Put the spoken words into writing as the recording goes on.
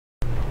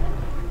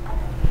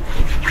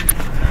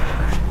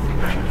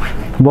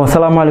Bon,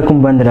 salam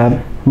alaikum bandiraɓe.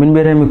 Min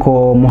mbiyetemi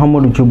ko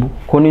Mohamadou Thioub,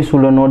 connu sous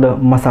le nom de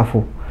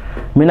MASSAFOU.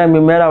 Mina mi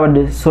meeɗa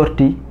wadde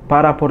sortie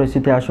par rapport à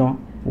situation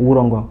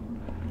wuro ngo.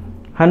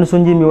 Hande so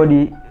jii mi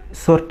waɗi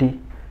sortie,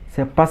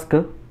 c'est parce que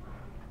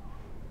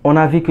on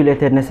a vu qu'il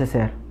était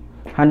nécessaire.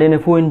 Hande ene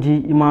fof en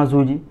jii image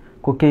uji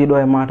ko kewiɗo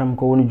e Matam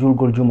ko woni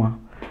julgol juma.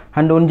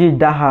 Hande on jii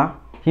daha,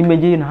 yimɓe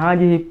jeeyi no ha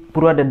jeehi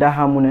pour wadde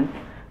daha munen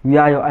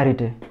wiya yo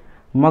arrêté.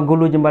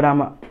 Maggoluji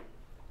mbaɗama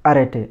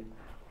arrêté.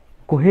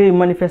 Ko heewi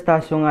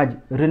manifestation ngaji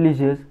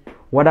religieuse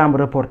waɗama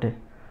reporté.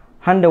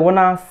 Hande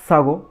wona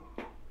sago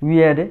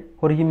wiyede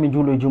hoto yimɓe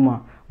juulo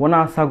juma,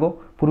 wona sago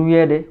pour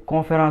wiyede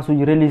conférence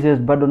uji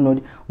religieuse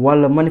baɗannoɗi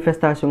walla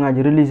manifestation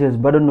ngaji religieuse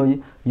baɗannoɗi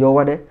yo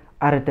waɗe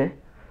arrêté.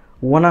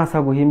 Wona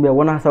sago yimɓe,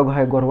 wona sago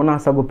hay goto, wona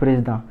sago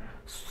président.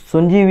 So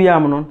jii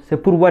wiyama noon c'est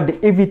pour wadde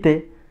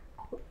éviter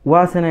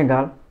wa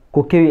Sénégal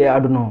ko kewi e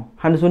aduna o.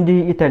 Hande so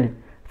jeehi Italie,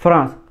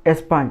 France,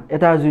 Espagne,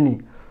 États-Unis,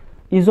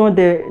 ils ont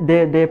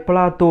des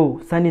plateaux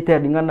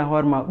sanitaires, ils ont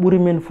horma ɓuri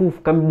men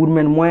fouf, kamɓe ɓuri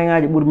men moyen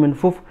ngaji ɓuri men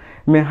fouf,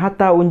 mais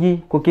hatta o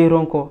jii ko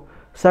keyron ko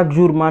chaque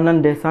jour ma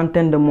nan des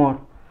centaines de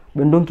morts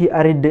ɓe donki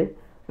aridde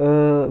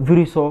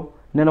virus o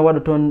nana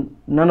waɗa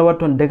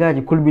toon dégâts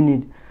ji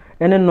kulɓiniɗi.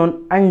 Enen noon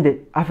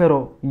añde affaire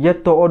o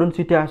yetto oɗon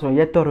situation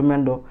yettoto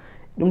men ɗo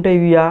ɗum tawi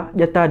wiya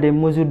ƴetta des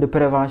mesures de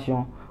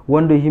prévention,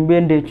 wonde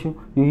yimɓe ndeccu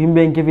yo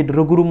yimɓe guevide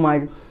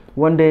regroupement ji,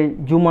 wonde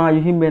juma yo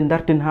yimɓe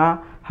dartin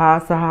ha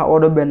saaha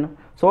oɗo ɓenna.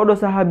 So oɗo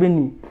saaha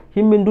ɓenni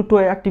yimɓe dutto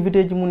e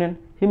activité ji munen,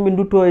 yimɓe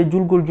dutto e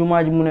julgol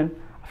jumaji munen.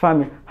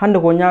 Fami hande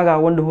ko ñaaga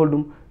wonde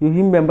holdum yo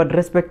yimɓe mbad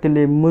respecte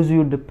les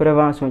mesures de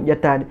prévention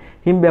ƴettaɗe,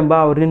 yimɓe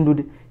mbawa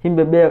rendude,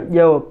 yimɓe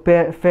ƴeewa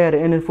feere,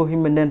 enen fof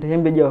yimɓe ndenta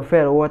yimɓe ƴeewa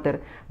feere wotere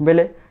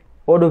beele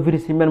oɗo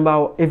virus yimɓe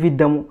mbawa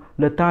évidemment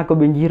le temps que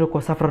ɓe jiita ko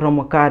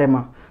safratomo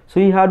carrément. So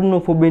yi ha ɗum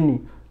noon fof ɓenni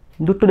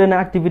duttoɗen e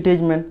activité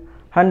ji men.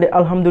 Hande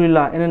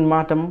alhamdulillah enen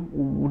Matam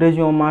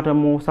région Matam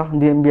mo sah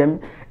mbiyami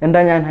en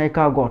dañani hay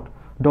ka goto.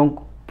 Donc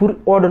pour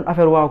oɗon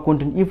affaire wawa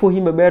continue il faut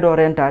yimɓe ɓeeɗo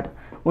rentade.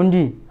 On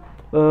jii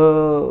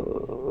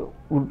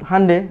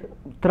hande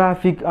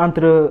trafic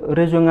entre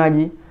région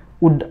ngaji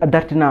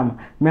dartinama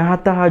mais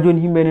hatta ha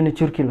joni yimɓe nene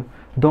cirkila.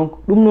 Donc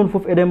ɗum noon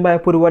foof eɗen mbawi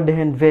poti wadde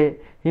hen veille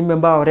yimɓe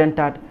mbawa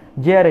rentade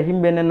jeere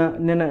yimɓe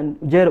nena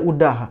jeere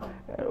uddaha.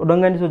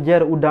 Oɗon gandi so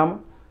jeere uddama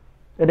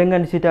eɗen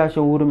gandi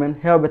situation wuuro men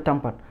hewɓe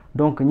tampat.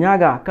 Donc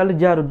ñaaga kala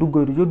jaaɗo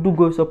duggoyde yo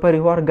duggoy so pari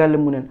hoto galle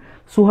mumen.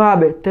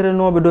 Suhaɓe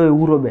terenoɓe ɗo e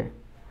wuuro ɓe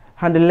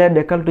hande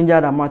leɗɗe kala to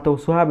jaaɗa ma taw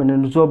suhaɓe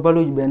nene jo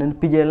baluji ɓe nene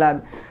piije laaɓe.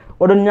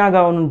 Oɗon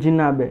ñaaga onon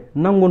jinnaɓe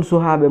nangon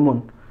suhaɓe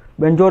mon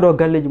ɓe jooɗo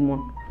galleji mon.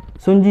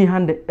 So jii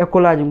hande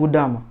école aji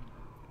guddama,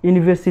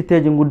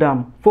 université ji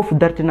guddama, fof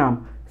dartinama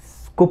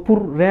ko pour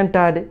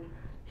rentade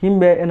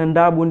yimɓe ene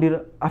ndaɓodira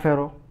affaire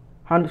o.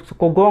 Hande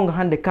ko gonga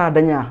hande ka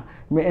daña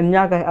mais en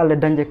ñaaga e Allah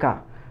dañde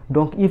ka.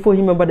 Donc il faut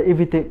yimɓe mbaɗa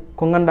éviter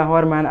ko ganduɗa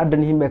hoore ma ene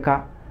addani yimɓe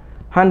ka.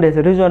 Hande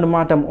région de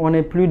Matam on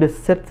est plus de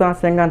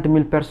 750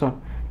 000 personnes.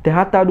 Te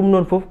hatta ɗum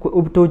noon fof ko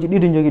hôpitaux ji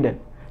ɗiɗi joguiɗen.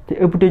 Te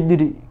hôpitaux ji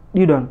ɗiɗi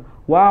ɗiɗon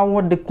wawa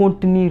wodde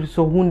contenir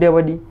so hunde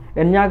waɗi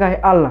en ñaaga e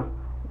Allah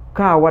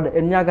ka waɗa,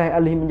 en ñaaga e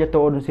Allah yimɓe ƴetta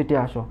oɗon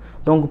situation.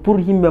 Donc pour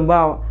yimɓe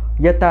mbawa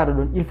yettade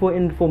ɗon il faut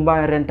en fof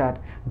mbawa rentade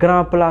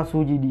grand place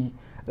uji ɗi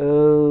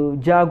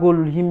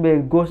jaagol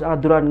yimɓe gauche à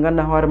droite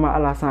ganduɗa hoorema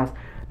ala sens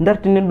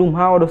dartinen ɗum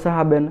ha waɗo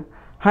saaha ɓenna.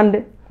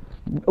 Hande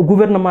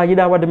gouvernement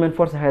yiɗa wadde men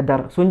force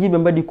haydara so jiiɓe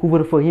mbaɗi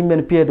couvre feu yimɓe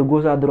ne pied de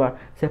gauche à droite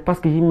c'est parce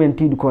que yimɓe ne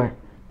tiiɗi koye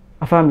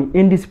a faami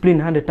indiscipline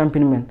hande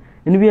tampini men.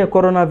 Ene wiye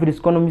coronavirus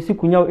kono mi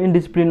sikku ñaw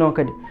indiscipline o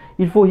kadi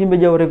il faut yimɓe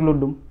ƴeewa réglude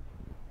ɗum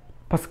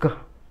par ce que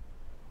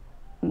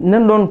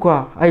nan ɗon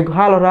quoi ay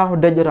haalata ko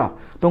deƴƴota.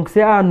 Donc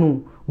c'est à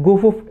nous go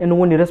fof ene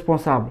woni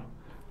responsable,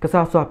 que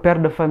ça soit père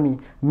de famille,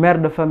 mère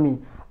de famille,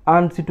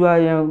 an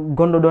citoyen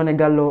gonɗo ɗon e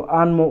galle o,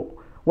 an mo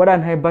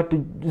waɗani hay battu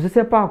je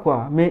sais pas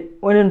quoi, mais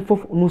onen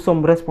fof nous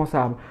sommes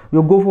responsables.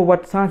 Yo go fof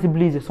wat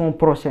sensibiliser son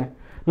prochain,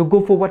 yo go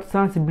fof wat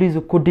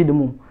sensibiliser koddiɗo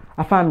mum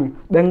a faami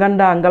ɓe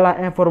ganda ngala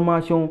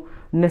information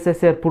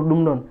nécessaire pour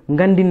ɗum ɗon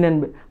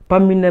gandinen ɓe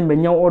pamminen ɓe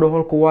ñaw oɗo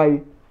holko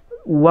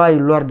wawi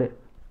lorde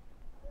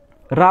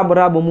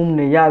raaɓo mum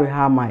ne yaawi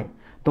ha maayi.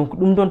 Donc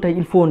ɗum ɗon tawi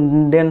il faut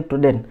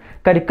ndentoɗen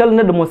kadi kala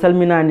neɗɗo mo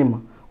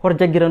salminanima hoto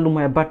jaggiran ɗum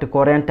hay batte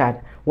ko rentade.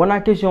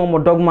 Wona question mo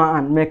dogma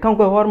an mais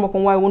kanko e hoorema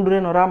komo wawi wondude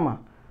hen o ramma.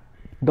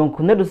 Donc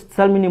neɗɗo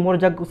salminima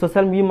hoto so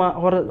salmima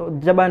hoto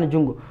jaɓani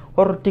junggo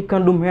hoto tikkan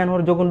ɗum hen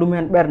hoto jogon ɗum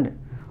hen ɓerde.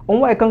 On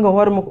wawi kanko e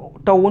hoorema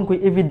taw woni koye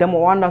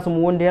évidemment o anda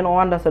somo wondi hen o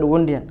anda saɗa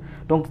wondi hen.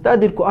 Donc c'est à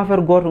dire ko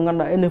affaire goto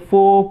ganduɗa ene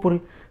fof pour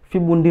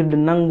fiɓɓodirde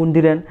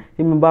nanggodiren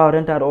yimɓe mbawa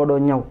rentade oɗo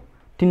ñaw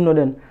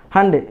tinnoɗen.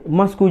 Hande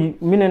masque uji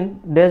minen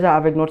déjà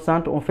avec notre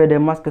centre on fait des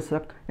masques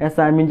chaque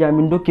instant min jaa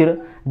min dokkira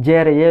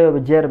jeere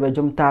yeeyoɓe jeere ɓe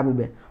joom taaɓe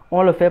ɓe.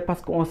 On le fait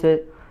parce que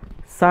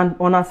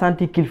on a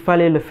senti qu'il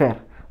fallait le faire.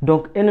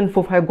 Donc enen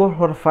fof hay goto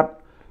hoto fat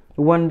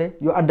wonde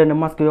yo addane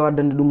masque yo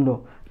addane ɗum ɗo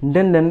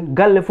ndenden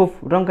galle fof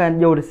ronka hen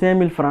ƴewde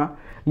 5000 francs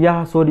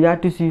yaha soodi ya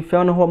tissu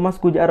fewna ho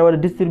masque uji ara waɗa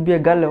distribué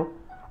galle o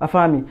a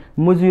faami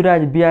mesure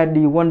aji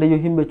biyaɗi wonde yo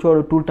yimɓe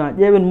cooɗo tout le temps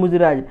ƴeewen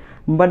mesure aji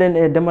mbaɗen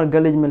e ndemal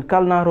galleji men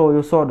kalnaro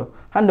yo sooɗo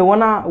hande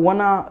wona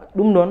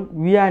ɗum ɗon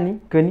wiyani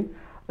kani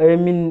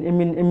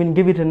emin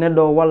guewita neɗɗo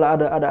o walla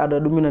aɗa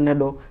ɗumina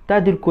neɗɗo o c'est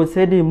à dire que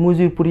c'est des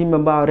mesures pour yimɓe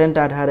mbawa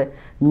rentade haare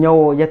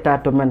ñawo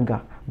yettade to men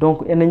ga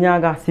donc ene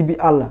ñaaga sibi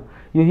Allah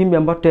yo yimɓe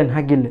mbattu hen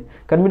haqqille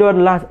kadi mbiɗo waɗa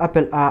lance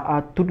appel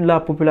à toute la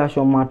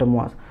population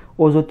matamoise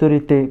aux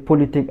autorités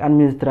politiques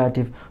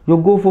administratives yo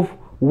goto foof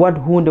wad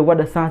hunde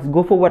waɗa sens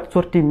goto foof waɗa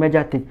sortie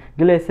médiatique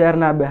guila e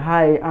sernaɓe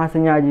ha e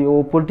enseignant ji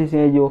o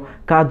politicien ji o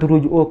cadre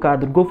uji o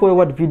cadre goto foof e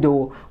waɗa vidéo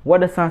o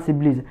waɗa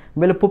sensibilise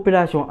beele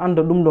population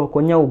anda ɗum ɗo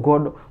ko ñaw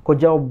goɗɗo ko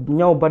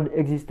ñaw badɗo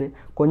existé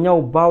ko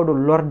ñaw bawɗo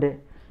lorde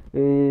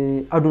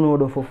aduna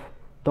oɗo foof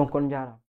donc on jarama.